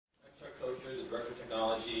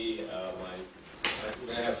technology. We're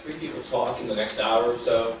going to have 3 people talk in the next hour or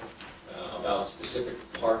so about specific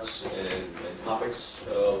parts and topics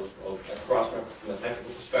of CrossRef from a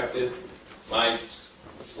technical perspective. My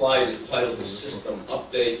slide is titled "The System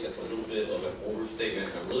Update." That's a little bit of an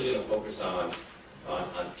overstatement. I'm really going to focus on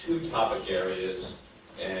 2 topic areas,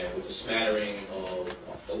 and with a smattering of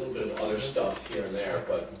a little bit of other stuff here and there,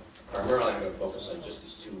 but primarily I'm going to focus on just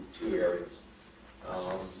these two areas.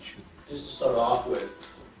 Just to start off with,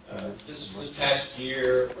 this past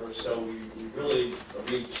year or so, we really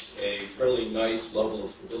reached a fairly nice level of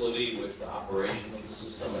stability with the operation of the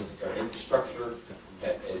system. I think our infrastructure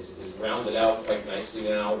is rounded out quite nicely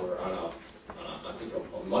now. We're on I think a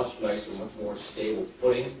much nicer, much more stable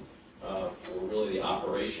footing for really the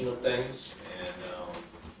operation of things, and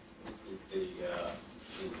the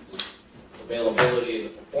availability and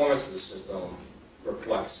the performance of the system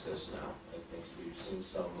reflects this now. I think we've seen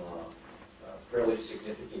some fairly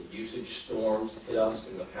significant usage storms hit us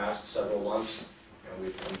in the past several months, and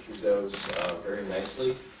we've come through those very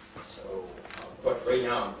nicely. So, but right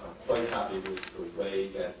now, I'm quite happy with the way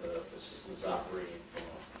that the system is operating from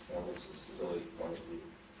a performance and stability point of view.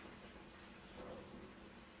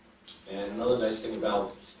 And another nice thing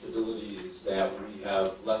about stability is that we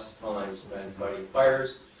have less time spent fighting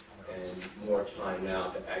fires and more time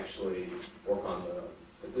now to actually work on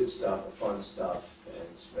the good stuff, the fun stuff,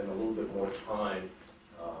 and spend a little bit more time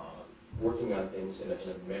working on things in a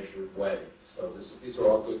measured way. So these are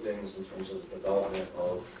all good things in terms of the development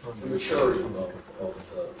of the maturity of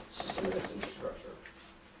the system and its infrastructure.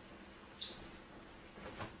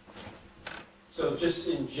 So just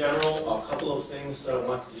in general, a couple of things that I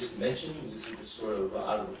want to just mention. These are just sort of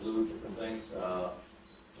out of the blue, different things.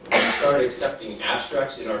 We started accepting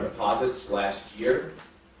abstracts in our deposits last year.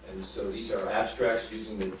 And so these are abstracts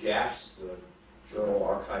using the JAS, the Journal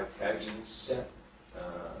Archive Tagging Set,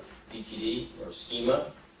 DTD, or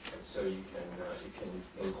schema. And so you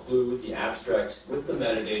can include the abstracts with the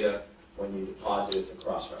metadata when you deposit it to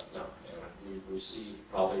CrossRef. Now, we've received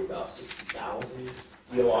probably about 60,000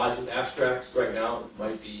 DOIs with abstracts right now. It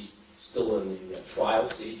might be still in the trial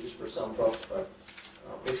stages for some folks, but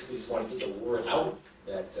basically just want to get the word out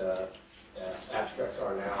that abstracts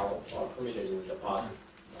are now permitted in the deposit.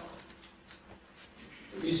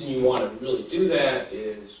 The reason you want to really do that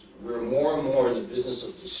is we're more and more in the business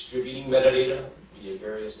of distributing metadata via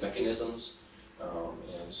various mechanisms.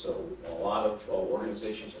 And so a lot of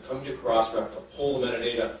organizations are coming to CrossRef to pull the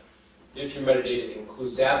metadata. If your metadata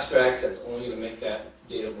includes abstracts, that's only going to make that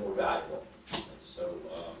data more valuable. So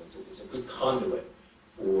it's a good conduit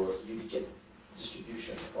for you to get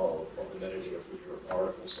distribution of the metadata for your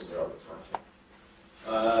articles and your other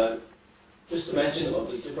content. Just to mention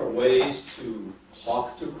of the different ways to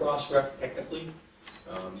talk to CrossRef technically.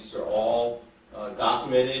 These are all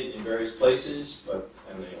documented in various places,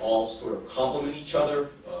 and they all sort of complement each other,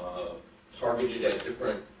 targeted at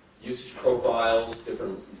different usage profiles.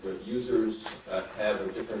 Different users have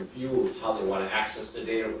a different view of how they want to access the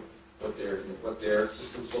data, what their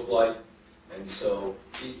systems look like. And so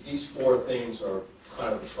these 4 things are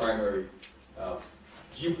kind of the primary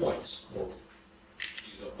viewpoints. We'll use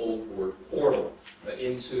an old word, portal,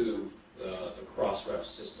 into the CrossRef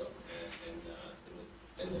system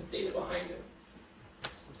and the data behind it.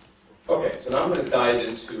 Okay, so now I'm going to dive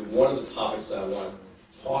into one of the topics that I want to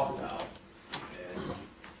talk about. And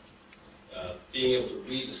being able to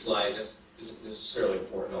read the slide isn't necessarily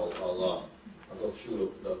important. I'll go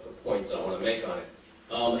through the points that I want to make on it.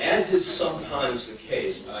 As is sometimes the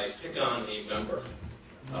case, I pick on a member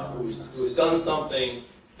who has done something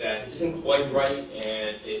that isn't quite right,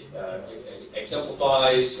 and it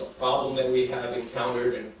exemplifies a problem that we have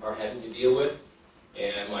encountered and are having to deal with.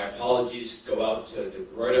 And my apologies go out to the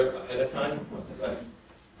writer ahead of time.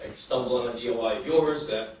 I stumble on a DOI of yours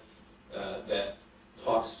that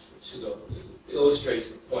talks to illustrates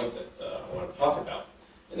the point that I want to talk about,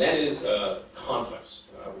 and that is conflicts.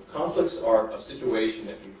 Conflicts are a situation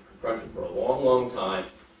that we've confronted for a long, long time,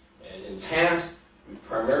 and in the past, we've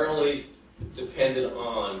primarily depended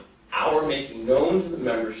on our making known to the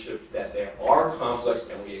membership that there are conflicts,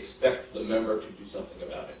 and we expect the member to do something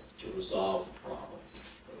about it, to resolve the problem.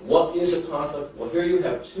 And what is a conflict? Well, here you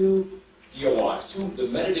have 2 DOIs, the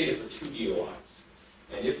metadata for 2 DOIs.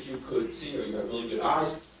 And if you could see, or you have really good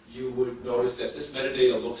eyes, you would notice that this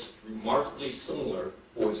metadata looks remarkably similar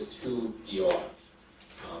for the 2 DOIs.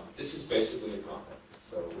 This is basically a conflict.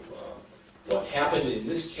 So what happened in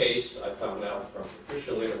this case, I found out from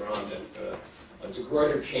Patricia later on, that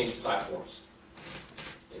DeGruyter changed platforms.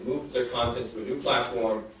 They moved their content to a new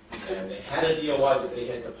platform, and they had a DOI that they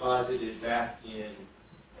had deposited back in,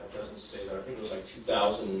 that doesn't to say that, I think it was like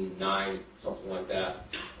 2009, something like that.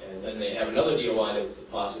 And then they have another DOI that was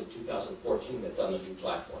deposited in 2014 that's on the new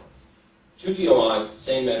platform. Two DOIs,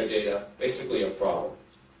 same metadata, basically a problem.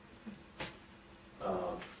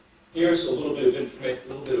 Here's a little bit of information,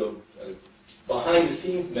 a little bit of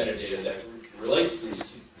behind-the-scenes metadata that relates to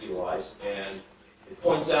these two DOIs, and it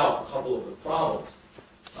points out a couple of the problems.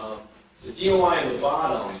 The DOI in the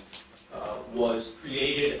bottom was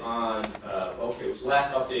created on, okay, it was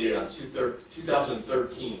last updated on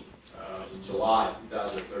 2013, in July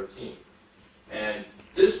 2013. And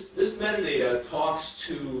this metadata talks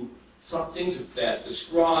to some things that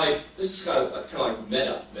describe, this is kind of like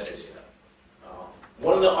metadata.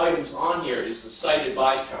 One of the items on here is the cited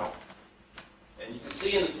by count. And you can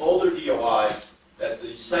see in this older DOI that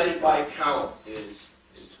the cited by count is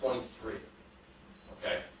 23.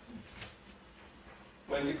 Okay?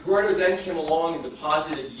 When the coordinator then came along and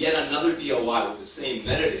deposited yet another DOI with the same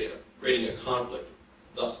metadata, creating a conflict,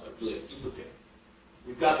 thus really a duplicate,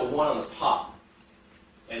 we've got the one on the top.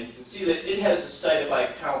 And you can see that it has a cited by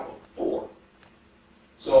count of 4.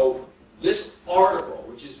 So this article,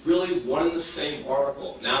 which is really one and the same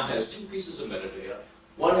article, now has two pieces of metadata.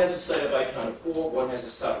 One has a cited by count of 4, one has a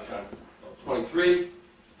cited count of 23.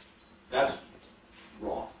 That's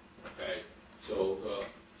wrong. Okay? So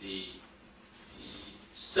the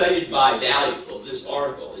cited by value of this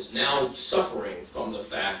article is now suffering from the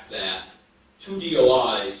fact that two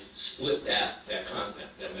DOIs split that content,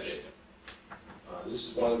 that metadata. This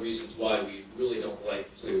is one of the reasons why we really don't like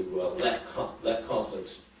to let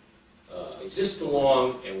conflicts exist for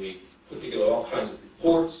long, and we put together all kinds of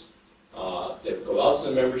reports that go out to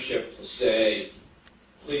the membership to say,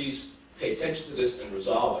 please pay attention to this and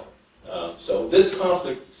resolve it. So this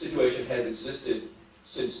conflict situation has existed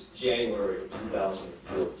since January of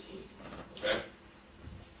 2014. Okay?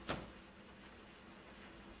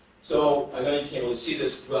 So I know you can't really see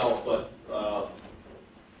this well, but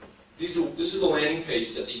this is the landing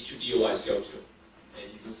pages that these two DOIs go to.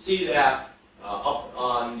 And you can see that up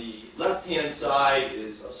on the left-hand side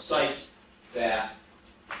is a site that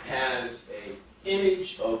has an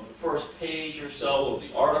image of the first page or so of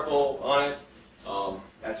the article on it.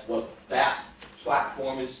 That's what that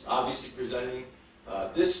platform is obviously presenting.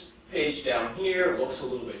 This page down here looks a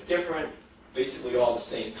little bit different. Basically all the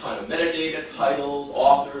same kind of metadata, titles,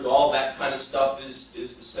 authors, all that kind of stuff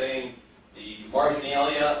is the same. The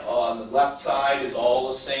marginalia on the left side is all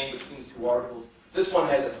the same between the two articles. This one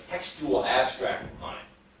has a textual abstract on it.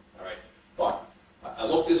 All right, but I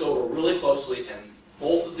looked this over really closely, and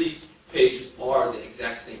both of these pages are the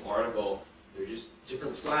exact same article. They're just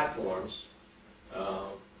different platforms,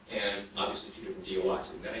 and obviously two different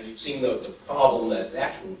DOIs. And you've seen the problem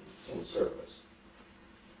that can surface.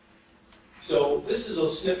 So this is a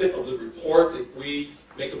snippet of the report that we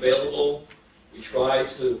make available. We try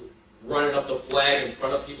to run it up the flag in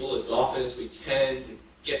front of people as often as we can to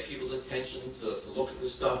get people's attention to look at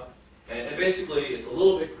this stuff. And basically, it's a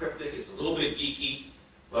little bit cryptic, it's a little bit geeky,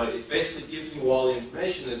 but it's basically giving you all the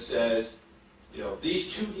information that says, you know,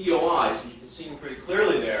 these two DOIs, and you can see them pretty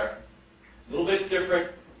clearly there, a little bit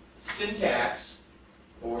different syntax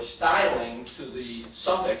or styling to the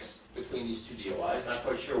suffix between these two DOIs. Not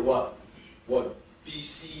quite sure what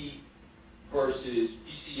BC versus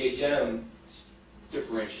BCHM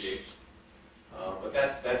differentiates, but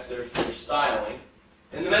that's their styling.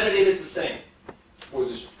 And the metadata is the same for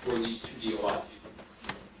these two DOIs.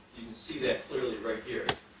 You can see that clearly right here.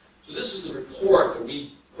 So this is the report that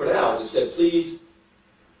we put out that said, please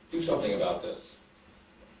do something about this.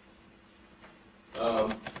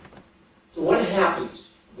 So what happens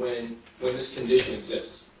when this condition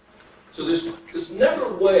exists? So there's a number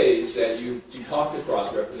of ways that you talk to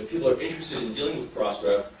CrossRef, and that people are interested in dealing with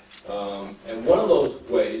CrossRef. And one of those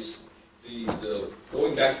ways,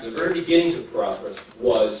 going back to the very beginnings of CrossRef,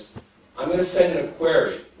 was I'm going to send in a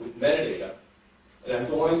query with metadata, and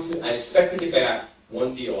I expect to get back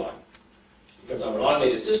one DOI. Because I'm an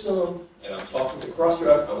automated system, and I'm talking to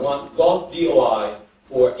CrossRef, I want the DOI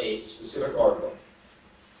for a specific article.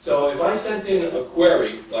 So if I sent in a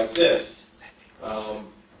query like this,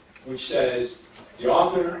 which says the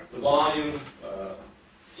author, the volume,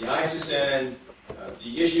 the ISSN,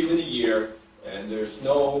 the issue in the year, and there's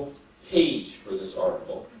no page for this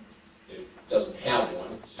article. It doesn't have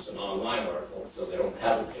one. It's just an online article, so they don't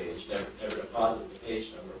have a page, never deposited the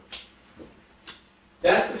page number.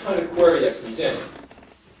 That's the kind of query that comes in.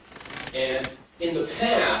 And in the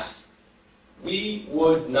past, we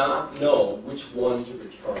would not know which one to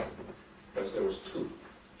return, because there was two.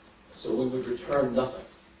 So we would return nothing.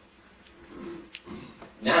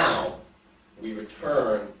 Now, we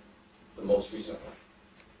return the most recent one.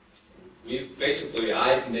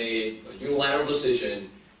 I've made a unilateral decision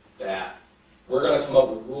that we're going to come up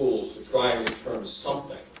with rules to try and return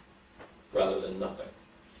something rather than nothing.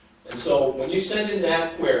 And so when you send in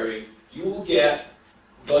that query, you will get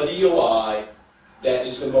the DOI that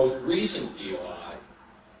is the most recent DOI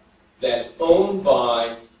that's owned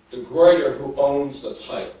by the grader who owns the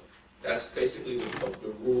title. That's basically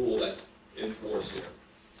the rule that's in force here.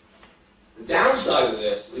 The downside of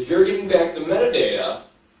this is you're getting back the metadata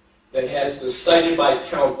that has the cited by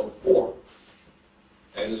count of 4.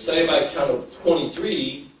 And the cited by count of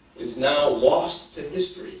 23 is now lost to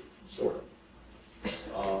history, sort of.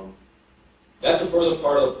 That's a further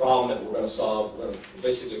part of the problem that we're going to solve. We're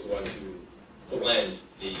basically going to blend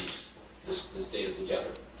this data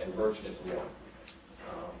together and merge it into one.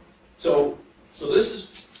 So this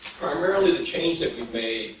is primarily the change that we've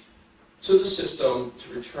made to the system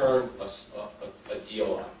to return a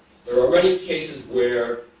DOI. There are many cases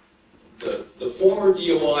where the former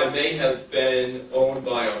DOI may have been owned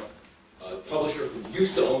by a publisher who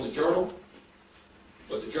used to own the journal,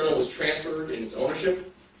 but the journal was transferred in its ownership.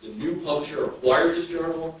 The new publisher acquired this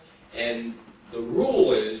journal, and the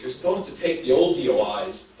rule is you're supposed to take the old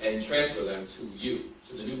DOIs and transfer them to you,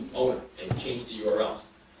 to the new owner, and change the URLs.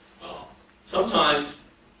 Sometimes,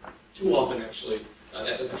 too often actually,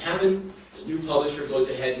 that doesn't happen. The new publisher goes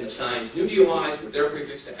ahead and assigns new DOIs with their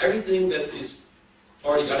prefix to everything that is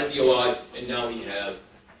already got a DOI, and now we have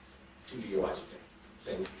 2 DOIs again.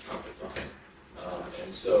 Same conflict problem.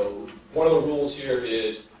 And so one of the rules here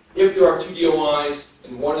is if there are 2 DOIs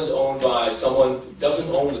and one is owned by someone who doesn't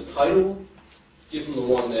own the title, give them the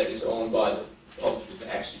one that is owned by the publisher that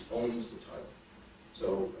actually owns the title.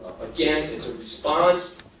 So again, it's a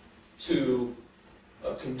response to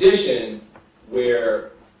a condition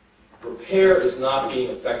where repair is not being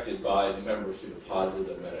affected by the members who deposited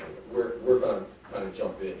the metadata. We're going to kind of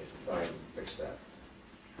jump in and try and fix that.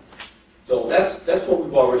 So that's what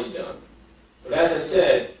we've already done. But as I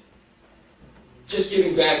said, just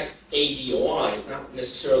giving back a DOI is not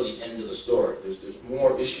necessarily the end of the story. There's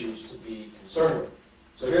more issues to be concerned with.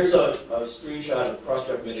 So here's a screenshot of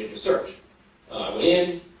CrossRef metadata search. I went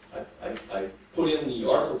in, I put in the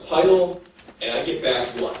article title, and I get back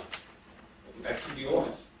what? I get back 2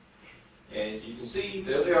 DOIs. And you can see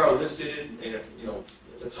there they are listed in, at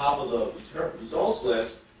the top of the results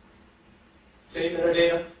list. Same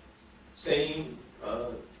metadata, same,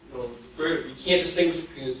 you can't distinguish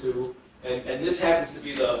between the two. And this happens to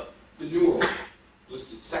be the new one,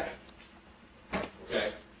 listed second.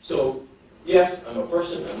 Okay? So, yes, I'm a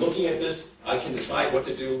person, I'm looking at this, I can decide what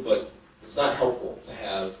to do, but it's not helpful to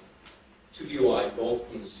have 2 DOIs, both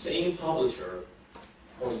from the same publisher,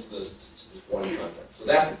 pointing to this one content. So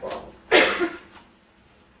that's a problem.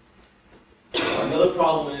 Another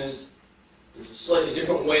problem is there's a slightly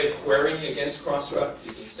different way of querying against CrossRef.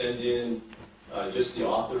 You can send in just the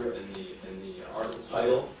author and the article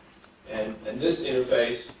title, and this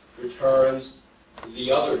interface returns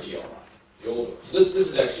the other DOI, the old one. So this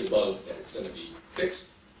is actually a bug that it's going to be fixed.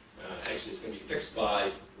 Actually, it's going to be fixed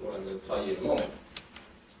by what I'm going to tell you in a moment.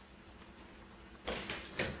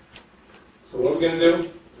 So what we're going to do,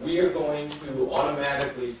 we are going to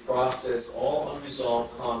automatically process all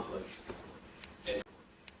unresolved conflicts and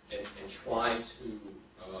try to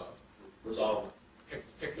resolve them.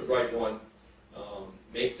 Pick the right one,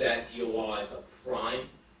 make that DOI a prime,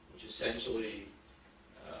 which essentially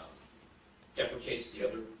deprecates the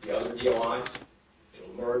other DOIs.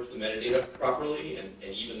 It'll merge the metadata properly and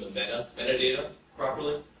even the metadata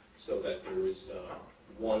properly, so that there is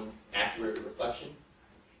one accurate reflection.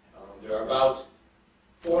 There are about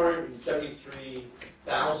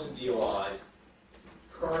 473,000 DOIs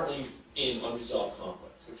currently in unresolved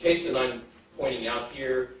conflicts. The case that I'm pointing out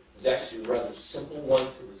here is actually a rather simple one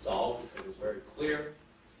to resolve because it's very clear.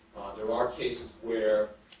 There are cases where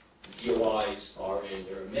the DOIs are in,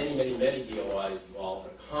 there are many, many, many DOIs involved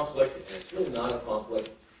in a conflict, and it's really not a conflict.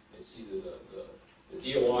 It's either the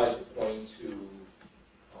DOIs are pointing to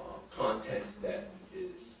content that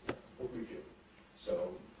is book review.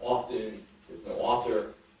 So often there's no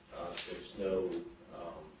author, there's no,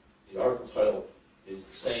 the article title is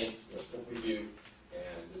the same, book review,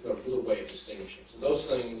 and there's no real way of distinguishing. So those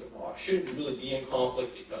things shouldn't really be in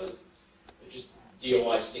conflict because they're just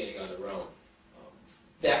DOIs standing on their own.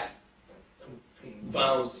 That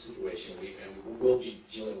confounds the situation, and we will be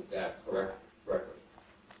dealing with that correctly.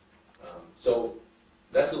 So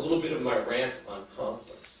that's a little bit of my rant on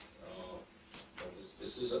conflicts.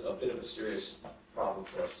 This is a bit of a serious problem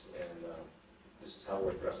for us, and this is how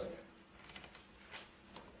we're addressing it.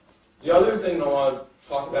 The other thing I want to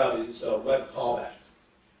talk about is web callback.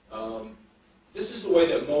 this is the way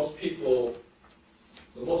that most people's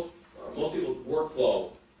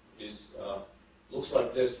workflow is looks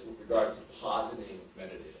like this with regard to depositing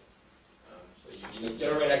metadata. So you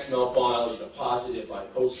generate an XML file, you deposit it by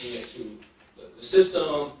posting it to the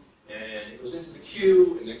system, and it goes into the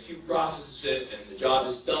queue, and the queue processes it, and the job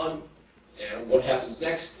is done. And what happens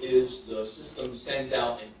next is the system sends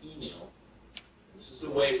out an email. This is the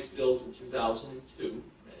way it's built in 2002, and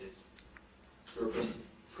it's served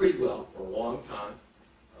pretty well for a long time.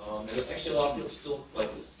 And actually a lot of people still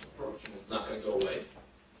like this approach, and it's not going to go away.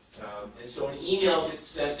 And so an email gets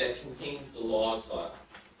sent that contains the log file.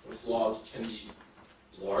 Those logs can be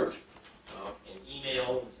large, and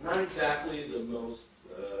email is not exactly the most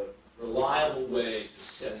reliable way to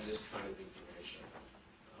send this kind of information.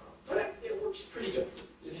 But it works pretty good.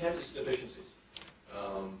 It has its deficiencies.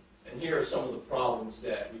 And here are some of the problems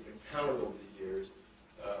that we've encountered over the years.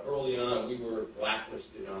 Early on, we were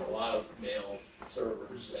blacklisted on a lot of mail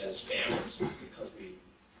servers as spammers because we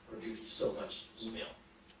produced so much email.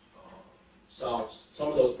 Solves some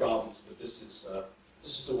of those problems, but this is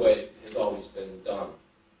the way it has always been done.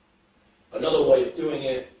 Another way of doing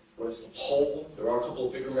it was to poll. There are a couple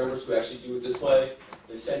of bigger members who actually do it this way.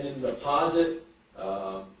 They send in a deposit,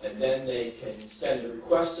 and then they can send a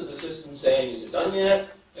request to the system saying, is it done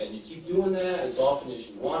yet? And you keep doing that as often as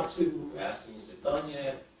you want to, asking, is it done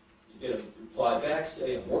yet? You get a reply back,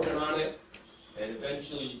 say, I'm working on it. And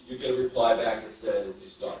eventually you get a reply back that says,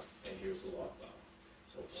 it's done, and here's the log file.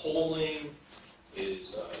 So polling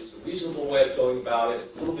is a reasonable way of going about it.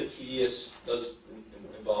 It's a little bit tedious, does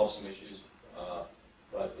involve some issues,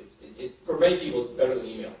 but for many people it's better than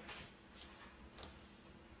email.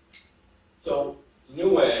 So the new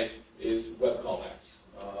way is web callbacks.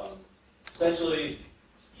 Essentially,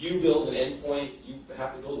 you build an endpoint, you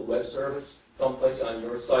have to build a web service someplace on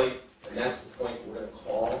your site, and that's the point we're going to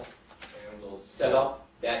call. And we'll set up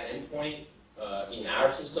that endpoint in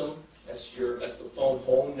our system. That's the phone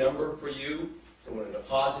home number for you. So when a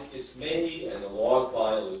deposit gets made and the log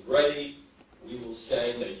file is ready, we will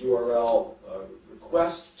send a URL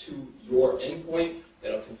request to your endpoint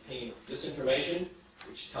that will contain this information,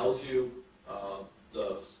 which tells you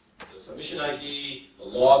the submission ID, the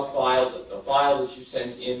log file, the file that you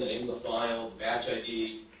sent in, the name of the file, the batch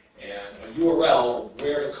ID, and a URL of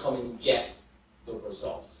where to come and get the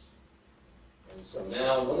results. And so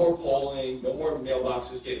now, no more polling, no more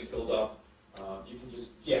mailboxes getting filled up. You can just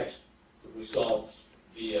get the results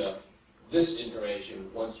via this information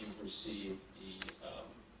once you've received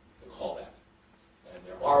the callback. And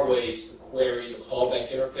there are ways to query the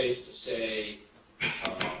callback interface to say,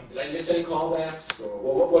 did I miss any callbacks?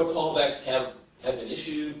 Or what callbacks have been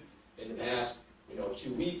issued in the past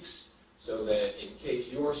 2 weeks, so that in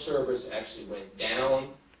case your service actually went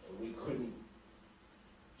down and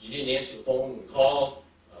you didn't answer the phone when we called,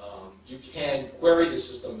 you can query the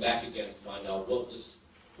system back again to find out what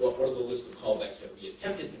are the list of callbacks that we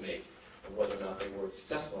attempted to make and whether or not they were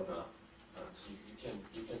successful or not. So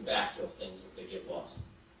you can backfill things if they get lost.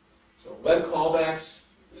 So web callbacks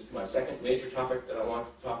is my second major topic that I want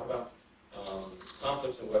to talk about.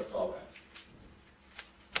 Conflicts and web callbacks.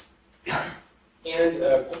 And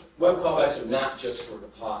web callbacks are not just for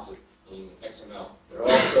deposit in XML. They're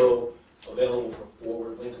also available for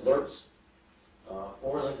forward link alerts.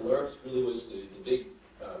 Forward link alerts really was the big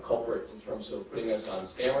culprit in terms of putting us on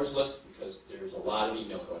spammers list because there's a lot of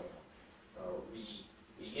email going on.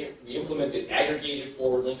 We implemented aggregated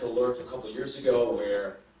forward link alerts a couple of years ago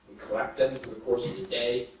where we collect them through the course of the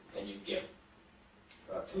day and you get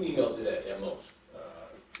 2 emails a day at most.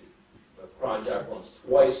 The cron job runs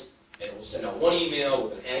twice and it will send out 1 email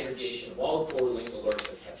with an aggregation of all the forward link alerts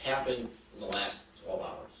that have happened in the last 12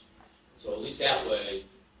 hours. So at least that way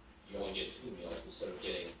you only get 2 emails instead of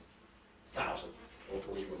getting 1,000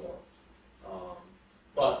 or even more.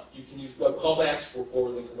 But you can use web callbacks for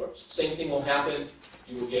forward link alerts. Same thing will happen.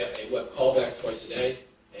 You will get a web callback twice a day,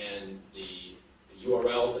 and the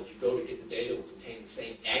URL that you go to get the data will contain the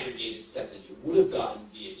same aggregated set that you would have gotten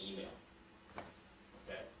via email.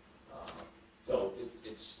 Okay, so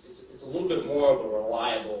it's a little bit more of a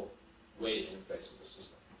reliable way to interface with the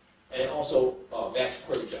system. And also batch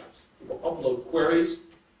query jobs. People upload queries,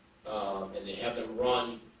 and they have them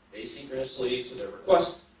run asynchronously to their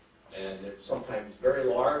request, and they're sometimes very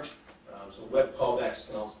large. So web callbacks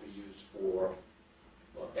can also be used for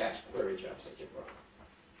batch query jobs that get run.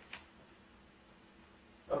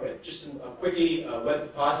 Okay, just a quickie, web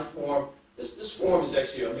deposit form. This form is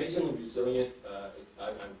actually amazingly resilient.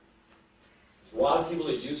 There's a lot of people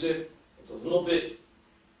that use it. It's a little bit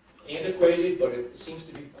antiquated, but it seems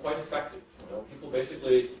to be quite effective. People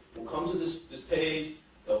basically will come to this page,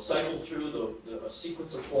 They'll cycle through a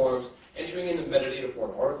sequence of forms, entering in the metadata for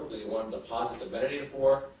an article that they want to deposit the metadata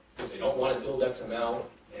for, because they don't want to build XML,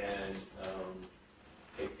 and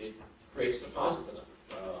it creates a deposit for them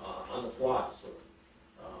on the fly. So,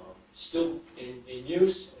 still in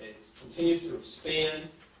use, it continues to expand.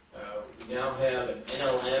 We now have an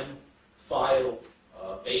NLM file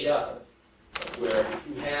beta, where if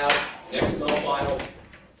you have an XML file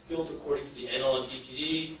built according to the NLM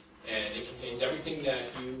DTD, and it contains everything that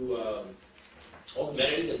you, all the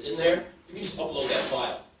metadata that's in there, you can just upload that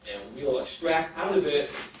file. And we'll extract out of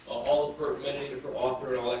it all the metadata for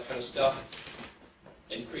author and all that kind of stuff,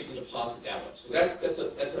 and create the deposit that way. So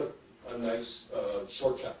that's a nice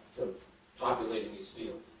shortcut to populating these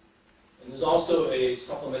fields. And there's also a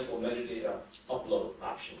supplemental metadata upload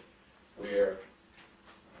option, where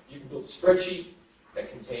you can build a spreadsheet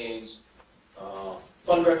that contains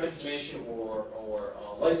fund ref information or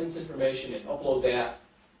license information, and upload that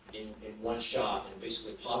in one shot, and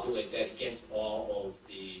basically populate that against all of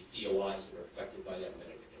the DOIs that are affected by that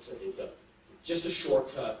metadata. It's just a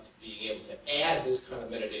shortcut to being able to add this kind of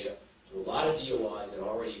metadata to a lot of DOIs that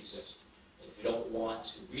already exist. And if you don't want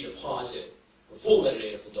to redeposit the full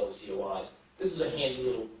metadata for those DOIs, this is a handy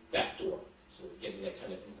little backdoor to getting that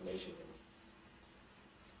kind of information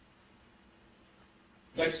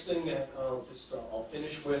in. Next thing that I'll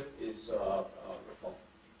finish with is I'll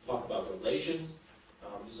talk about relations.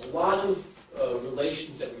 There's a lot of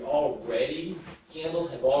relations that we already handle,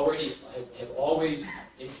 have always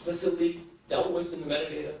implicitly dealt with in the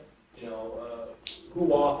metadata. You know, who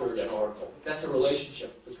authored an article? That's a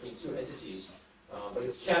relationship between two entities, but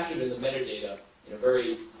it's captured in the metadata in a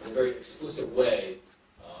very explicit way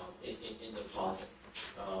in the deposit.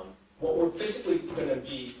 What we're basically going to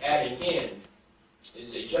be adding in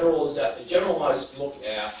is a generalized look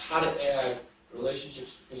at how to add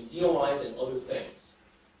relationships between DOIs and other things.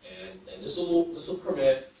 And this will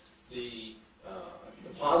permit the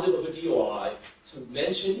deposit of a DOI to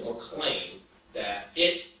mention or claim that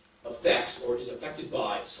it affects or is affected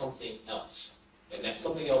by something else. And that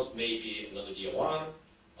something else may be another DOI,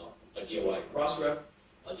 a DOI in CrossRef,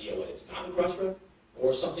 a DOI that's not in CrossRef,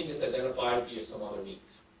 or something that's identified via some other means.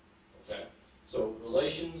 Okay? So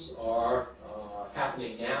relations are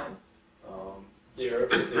happening now.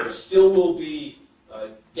 There still will be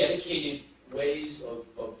dedicated ways of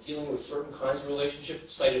dealing with certain kinds of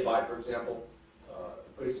relationships cited by, for example,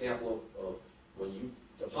 a good example of when you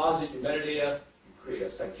deposit your metadata, you create a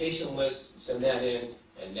citation list, you send that in,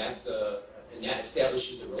 and that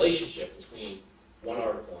establishes the relationship between one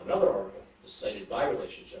article and another article, the cited by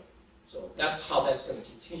relationship. So that's how that's going to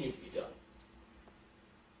continue to be done.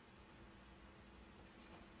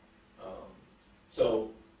 So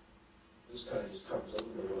this kind of just covers a little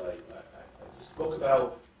bit of what I just spoke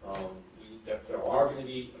about. There are going to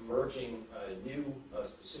be emerging new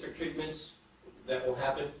specific treatments that will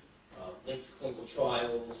happen. Linked clinical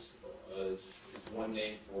trials is one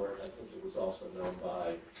name for it. I think it was also known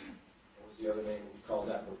by, what was the other name we called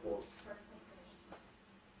that before?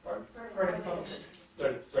 Pardon?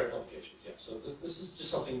 Threat publications, yeah. So this is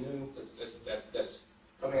just something new that's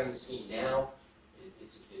coming on the scene now.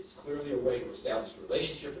 It's clearly a way to establish a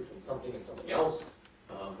relationship between something and something else,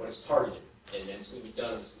 but it's targeted. And then it's going to be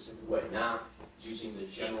done in a specific way, not using the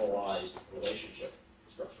generalized relationship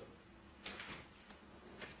structure.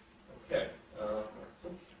 Okay, I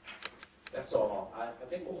think that's all. I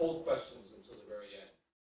think we'll hold questions